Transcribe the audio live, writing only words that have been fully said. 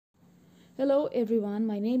Hello everyone,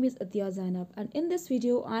 my name is Atya Zainab and in this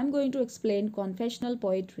video I am going to explain confessional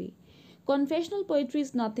poetry. Confessional poetry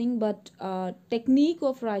is nothing but a technique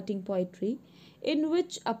of writing poetry in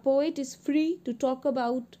which a poet is free to talk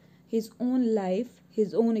about his own life,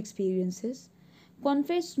 his own experiences.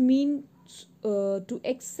 Confess means to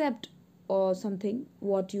accept or something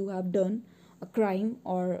what you have done, a crime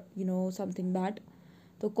or something bad.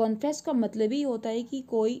 तो confess का मतलब ही होता है कि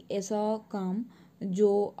कोई ऐसा काम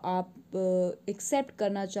जो आप एक्सेप्ट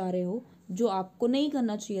करना चाह रहे हो, जो आपको नहीं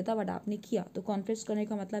करना चाहिए था बट आपने किया। तो कॉन्फेस करने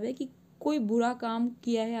का मतलब है कि कोई बुरा काम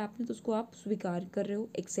किया है आपने तो उसको आप स्वीकार कर रहे हो,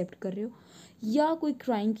 एक्सेप्ट कर रहे हो, या कोई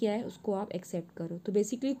क्राइम किया है उसको आप एक्सेप्ट करो। तो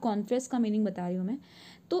बेसिकली कॉन्फेस का मीनिंग बता रही हूँ मैं।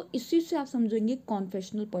 तो इसी से आप समझेंगे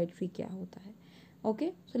कॉन्फेशनल पोइट्री क्या होता है।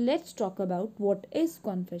 Okay, so let's talk about what is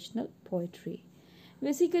कॉन्फेशनल poetry.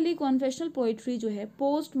 Basically कॉन्फेशनल poetry जो है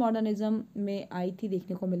पोस्ट मॉडर्निज्म में आई थी,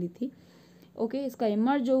 देखने को मिली थी। ओके, इसका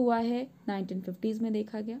इमर्ज जो हुआ है 1950s में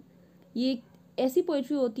देखा गया। ये एक ऐसी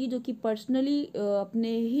पोइट्री होती है जो कि पर्सनली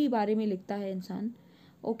अपने ही बारे में लिखता है इंसान।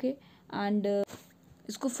 ओके, एंड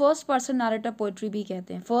इसको फर्स्ट पर्सन नैरेटिव पोइट्री भी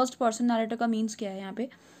कहते हैं। फर्स्ट पर्सन नैरेटिव का मीन्स क्या है यहाँ पे,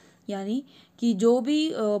 यानी कि जो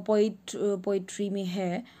भी पोइट्री में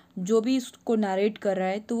है, जो भी इसको नरेट कर रहा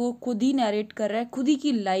है तो वो खुद ही नरेट कर रहा है, खुद ही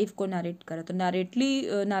की लाइफ को नरेट कर रहा है।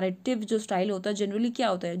 तो नरेटिव जो स्टाइल होता है जनरली क्या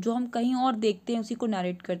होता है, जो हम कहीं और देखते हैं उसी को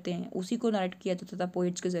नरेट करते हैं, उसी को नरेट किया जाता था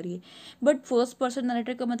पोइट्स के जरिए। बट फर्स्ट पर्सन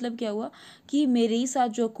नरेटिव का मतलब क्या हुआ कि मेरे ही साथ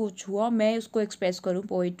जो कुछ हुआ मैं उसको एक्सप्रेस करूँ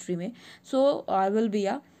पोइट्री में। सो I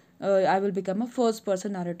will become a first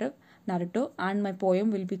person narrator and my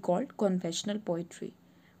poem will be called confessional poetry.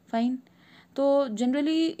 Fine. तो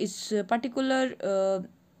जनरली इस पर्टिकुलर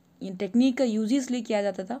टेक्निक का यूज इसलिए किया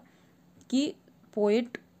जाता था कि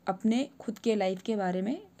पोएट अपने खुद के लाइफ के बारे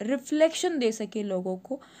में रिफ्लेक्शन दे सके, लोगों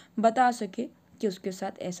को बता सके कि उसके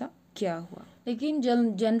साथ ऐसा क्या हुआ। लेकिन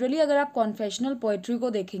जनरली अगर आप कॉन्फेशनल पोइट्री को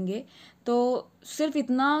देखेंगे तो सिर्फ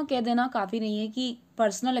इतना कह देना काफ़ी नहीं है कि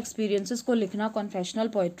पर्सनल एक्सपीरियंसेस को लिखना कॉन्फेशनल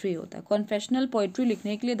पोइट्री होता है। कॉन्फेशनल पोइट्री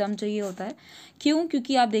लिखने के लिए दम चाहिए होता है। क्यों?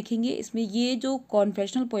 क्योंकि आप देखेंगे इसमें ये जो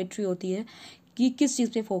कॉन्फेशनल पोइट्री होती है कि किस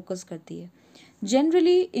चीज़ पे फोकस करती है।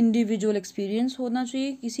 जनरली इंडिविजुअल एक्सपीरियंस होना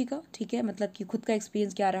चाहिए किसी का, ठीक है, मतलब कि खुद का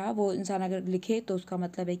एक्सपीरियंस क्या रहा वो इंसान अगर लिखे तो उसका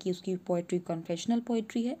मतलब है कि उसकी पोइट्री कॉन्फेशनल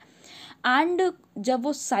पोइट्री है। एंड जब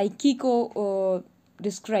वो साइकी को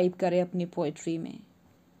डिस्क्राइब करे अपनी पोइट्री में,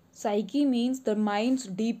 psyche means the minds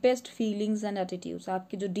deepest feelings and attitudes.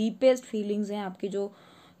 आपकी जो डीपेस्ट फीलिंग्स हैं, आपकी जो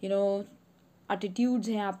एटीट्यूड्स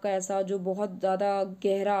हैं, आपका ऐसा जो बहुत ज़्यादा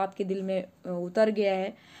गहरा आपके दिल में उतर गया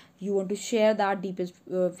है, you want to share that deepest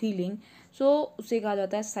feeling, सो उसे कहा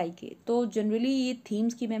जाता है साइके। तो जनरली ये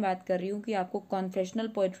थीम्स की मैं बात कर रही हूँ कि आपको कॉन्फेशनल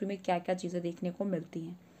पोइट्री में क्या क्या चीज़ें देखने को मिलती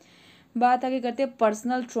हैं। बात आगे करते हैं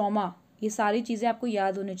पर्सनल ट्रॉमा। ये सारी चीज़ें आपको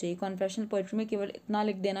याद होनी चाहिए। कॉन्फेशनल पोइट्री में केवल इतना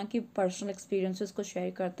लिख देना कि पर्सनल एक्सपीरियंसेस को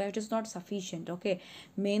शेयर करता है, it is not sufficient. Okay,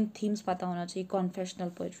 main themes पता होना चाहिए कॉन्फेशनल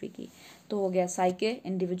पोइट्री की। तो हो गया साइके,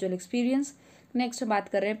 इंडिविजुअल एक्सपीरियंस। नेक्स्ट बात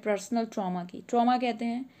कर रहे हैं पर्सनल ट्रॉमा की। ट्रॉमा कहते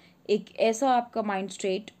हैं एक ऐसा आपका माइंड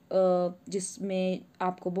स्टेट जिसमें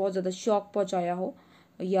आपको बहुत ज़्यादा शॉक पहुंचाया हो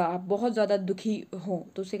या आप बहुत ज़्यादा दुखी हो,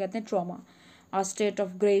 तो उसे कहते हैं trauma. Uh state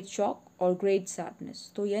of great shock और ग्रेट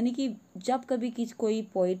सैडनेस। तो यानी कि जब कभी कोई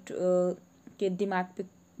पोइट के दिमाग पे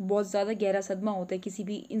बहुत ज़्यादा गहरा सदमा होता है किसी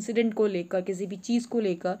भी इंसिडेंट को लेकर, किसी भी चीज़ को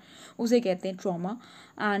लेकर, उसे कहते हैं ट्रॉमा।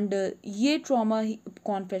 एंड ये ट्रॉमा ही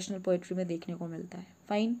कॉन्फेशनल पोइट्री में देखने को मिलता है।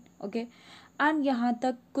 Fine, okay. एंड यहाँ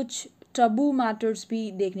तक कुछ टबू मैटर्स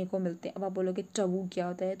भी देखने को मिलते हैं। अब आप बोलोगे टबू क्या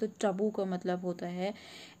होता है, तो टबू का मतलब होता है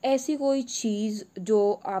ऐसी कोई चीज़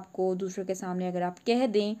जो आपको दूसरों के सामने अगर आप कह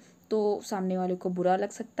दें तो सामने वाले को बुरा लग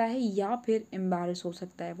सकता है या फिर एम्बैरस हो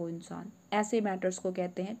सकता है वो इंसान। ऐसे मैटर्स को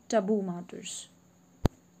कहते हैं टबू मैटर्स।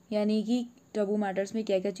 यानी कि टबू मैटर्स में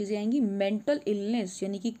क्या क्या चीज़ें आएंगी, मेंटल इलनेस,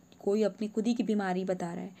 यानी कि कोई अपनी खुद ही की बीमारी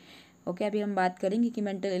बता रहा है। ओके, अभी हम बात करेंगे कि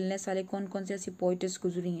मेंटल इलनेस वाले कौन कौन से ऐसी पोइट्स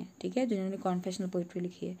गुजरी हैं, ठीक है, जिन्होंने कॉन्फेशनल पोइट्री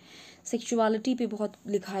लिखी है। सेक्सुअलिटी पे बहुत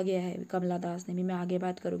लिखा गया है कमला दास ने भी, मैं आगे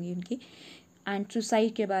बात करूँगी उनकी। एंड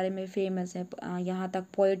सुसाइड के बारे में फेमस है। यहाँ तक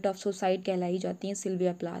पोइट ऑफ सुसाइड कहलाई जाती हैं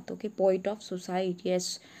Sylvia Plath. Okay, poet of suicide,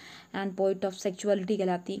 yes. And poet of sexuality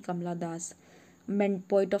कहलाती हैं कमला दास।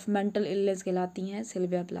 पोइट ऑफ मेंटल इलनेस कहलाती हैं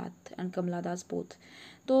Sylvia Plath and Kamala Das both.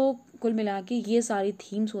 तो कुल मिला के ये सारी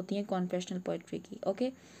थीम्स होती हैं कॉन्फेशनल पोइट्री की। ओके,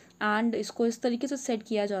 एंड इसको इस तरीके से सेट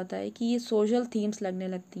किया जाता है कि ये सोशल थीम्स लगने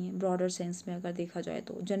लगती हैं ब्रॉडर सेंस में अगर देखा जाए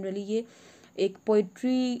तो। जनरली ये एक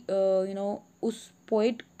पोइट्री उस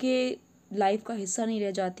पोइट के लाइफ का हिस्सा नहीं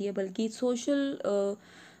रह जाती है, बल्कि सोशल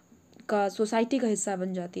का सोसाइटी का हिस्सा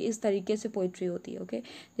बन जाती है। इस तरीके से पोइट्री होती है। ओके,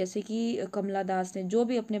 जैसे कि कमला दास ने जो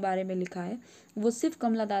भी अपने बारे में लिखा है वो सिर्फ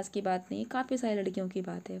कमला दास की बात नहीं, काफ़ी सारी लड़कियों की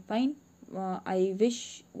बात है। Fine, I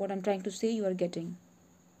wish what I'm trying to say you are getting.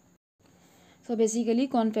 So basically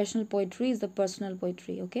confessional poetry is the personal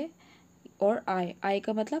poetry, okay? और I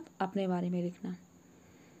का मतलब अपने बारे में लिखना,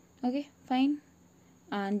 ओके फाइन।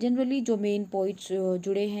 एंड जनरली जो मेन पोइट्स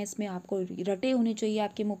जुड़े हैं इसमें आपको रटे होने चाहिए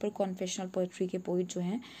आपके मुंह पर कॉन्फेशनल पोइट्री के पोइट जो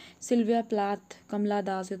हैं, सिल्विया प्लाथ, कमला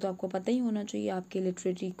दास, ये तो आपको पता ही होना चाहिए, आपके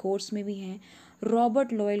लिटरेरी कोर्स में भी हैं।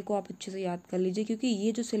 रॉबर्ट लॉयल को आप अच्छे से याद कर लीजिए, क्योंकि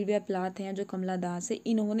ये जो सिल्विया प्लाथ हैं, जो कमला दास है,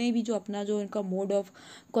 इन्होंने भी जो अपना जो इनका मोड ऑफ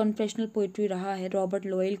कॉन्फेशनल पोइट्री रहा है, रॉबर्ट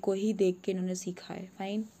लॉयल को ही देख के इन्होंने सीखा है,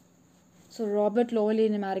 fine. So Robert loyal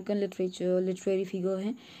in American literary figure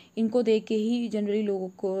हैं, इनको देख के ही जनरली लोगों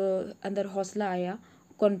को अंदर हौसला आया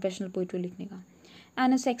कॉन्फेशनल पोइट्री लिखने का।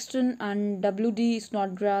 एना सेक्सटन एंड डब्ल्यू.डी.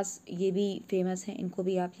 स्नॉडग्रास, ये भी फेमस हैं, इनको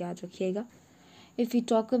भी आप याद रखिएगा। If you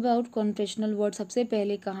talk about कॉन्फेशनल word सबसे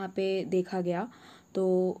पहले कहाँ पे देखा गया,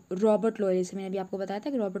 तो रॉबर्ट लॉयल से मैंने अभी आपको बताया था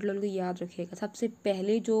कि रॉबर्ट लॉयल को याद रखिएगा। सबसे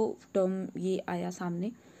पहले जो टर्म ये आया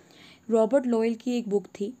सामने, रॉबर्ट लॉयल की एक बुक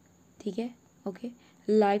थी, ठीक है, ओके,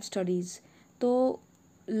 लाइफ स्टडीज़। तो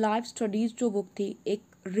लाइफ स्टडीज़ जो बुक थी, एक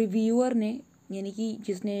रिव्यूअर ने, यानी कि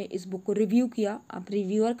जिसने इस बुक को रिव्यू किया, आप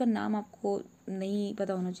रिव्यूअर का नाम आपको नहीं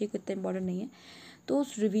पता होना चाहिए, इतना इम्पोर्टेंट नहीं है, तो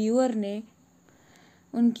उस रिव्यूअर ने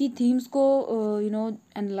उनकी थीम्स को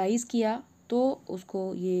एनालाइज किया, तो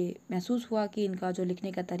उसको ये महसूस हुआ कि इनका जो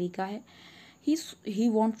लिखने का तरीका है, he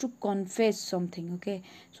wants to confess something, okay.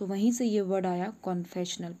 सो वहीं से ये वर्ड आया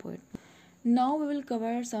कॉन्फेशनल poet. Now we will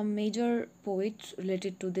cover some major poets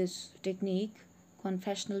related to this technique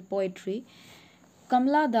confessional poetry.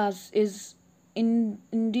 Kamla Das is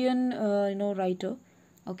Indian writer,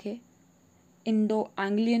 okay,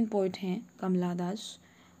 Indo-Anglian poet हैं कमला दास,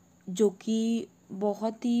 जो कि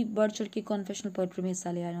बहुत ही बढ़ चढ़ के कॉन्फेशनल पोइट्री में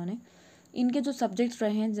हिस्सा लिया इन्होंने। इनके जो सब्जेक्ट्स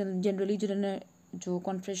रहे हैं जनरली, जिन्होंने जो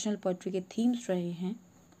कॉन्फेशनल पोइट्री के थीम्स रहे हैं,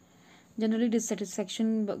 जनरली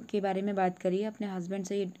डिससेटिस्फेक्शन के बारे में बात करिए, अपने हस्बैंड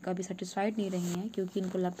से कभी सेटिस्फाइड नहीं रही हैं, क्योंकि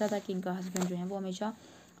इनको लगता था कि इनका हस्बैंड जो है वो हमेशा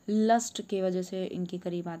लस्ट के वजह से इनके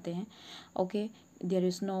करीब आते हैं, okay, there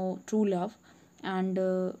is no true love. And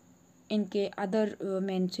इनके अदर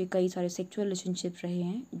मैन से कई सारे सेक्सुअल रिलेशनशिप रहे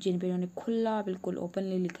हैं, जिन पर इन्होंने खुला बिल्कुल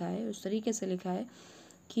ओपनली लिखा है, उस तरीके से लिखा है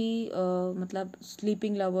कि मतलब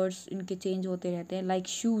स्लीपिंग लवर्स इनके चेंज होते रहते हैं, लाइक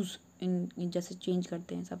शूज़ इन जैसे चेंज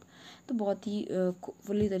करते हैं सब, तो बहुत ही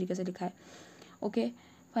फुल्ली तरीके से लिखा है, ओके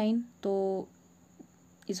फाइन। तो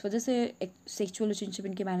इस वजह से एक सेक्सुअल रिलेशनशिप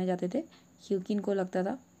इनके माने जाते थे, क्योंकि इनको लगता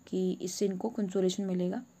था कि इससे इनको कंसोलेशन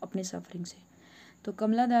मिलेगा अपने सफरिंग से। तो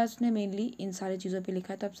कमला दास ने मेनली इन सारी चीज़ों पे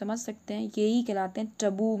लिखा है, तो आप समझ सकते हैं यही कहलाते हैं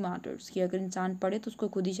टबू मैटर्स, कि अगर इंसान पढ़े तो उसको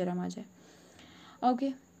खुद ही शर्म आ जाए,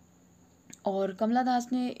 ओके। और कमला दास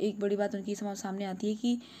ने एक बड़ी बात उनकी सामने आती है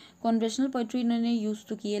कि कॉन्फेशनल पोइट्री इन्होंने यूज़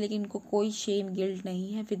तो की है, लेकिन इनको कोई शेम गिल्ट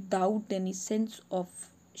नहीं है, without any sense of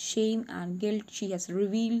shame and guilt she has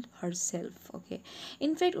revealed her self, okay.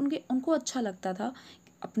 In fact उनको अच्छा लगता था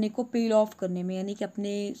अपने को पेल ऑफ करने में, यानी कि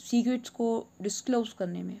अपने सीक्रेट्स को डिस्क्लोज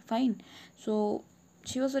करने में, fine. So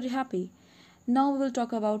she was very happy. Now we will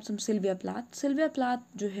talk about some Sylvia Plath. Sylvia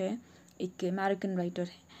Plath जो है एक अमेरिकन राइटर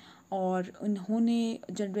है, और उन्होंने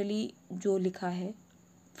जनरली जो लिखा है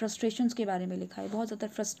फ्रस्ट्रेशंस के बारे में लिखा है, बहुत ज़्यादा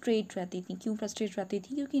फ्रस्ट्रेट रहती थी। क्यों फ्रस्ट्रेट रहती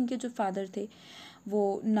थी? क्योंकि इनके जो फादर थे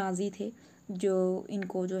वो नाजी थे, जो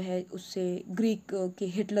इनको जो है उससे ग्रीक के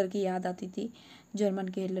हिटलर की याद आती थी, जर्मन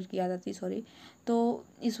के हिटलर की याद आती, सॉरी। तो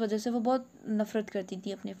इस वजह से वो बहुत नफ़रत करती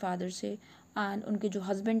थी अपने फादर से, एंड उनके जो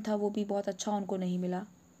हस्बैंड था वो भी बहुत अच्छा उनको नहीं मिला।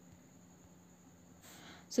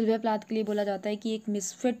 सिल्विया प्लाथ के लिए बोला जाता है कि एक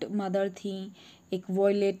मिसफिट मदर थी, एक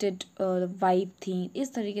वॉयलेटेड वाइफ थी,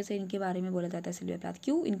 इस तरीके से इनके बारे में बोला जाता है सिल्विया प्लाथ।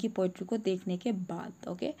 क्यों? इनकी पोइट्री को देखने के बाद,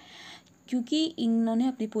 ओके, क्योंकि इन्होंने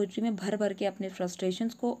अपनी पोइट्री में भर भर के अपने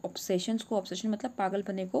फ्रस्ट्रेशंस को, ऑब्सेशन मतलब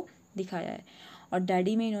पागलपने को दिखाया है। और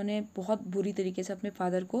डैडी में इन्होंने बहुत बुरी तरीके से अपने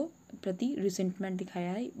फादर को प्रति रिसेंटमेंट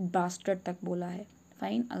दिखाया है, बास्टर्ड तक बोला है,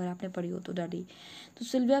 फाइन, अगर आपने पढ़ी हो तो डैडी। तो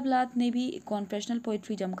सिल्विया प्लाथ ने भी कॉन्फेशनल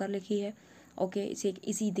पोइट्री जमकर लिखी है, ओके।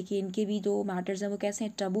 इसी देखिए इनके भी जो मैटर्स हैं वो कैसे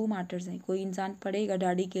हैं, टबू मैटर्स हैं। कोई इंसान पढ़ेगा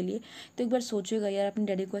डैडी के लिए तो एक बार सोचेगा यार अपने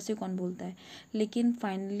डैडी को ऐसे कौन बोलता है, लेकिन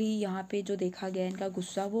फाइनली यहाँ पे जो देखा गया इनका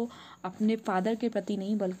गुस्सा, वो अपने फादर के प्रति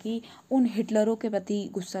नहीं बल्कि उन हिटलरों के प्रति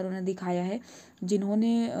गुस्सा उन्होंने दिखाया है,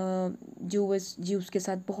 जिन्होंने ज्यूस के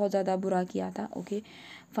साथ बहुत ज़्यादा बुरा किया था, ओके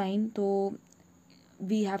फाइन। तो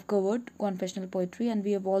we have covered कॉन्फेशनल poetry and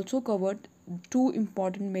we have also covered 2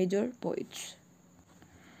 important major poets.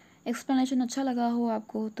 Explanation अच्छा लगा हो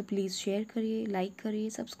आपको तो प्लीज़ शेयर करिए, लाइक करिए,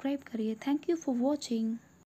 सब्सक्राइब करिए। Thank you for watching.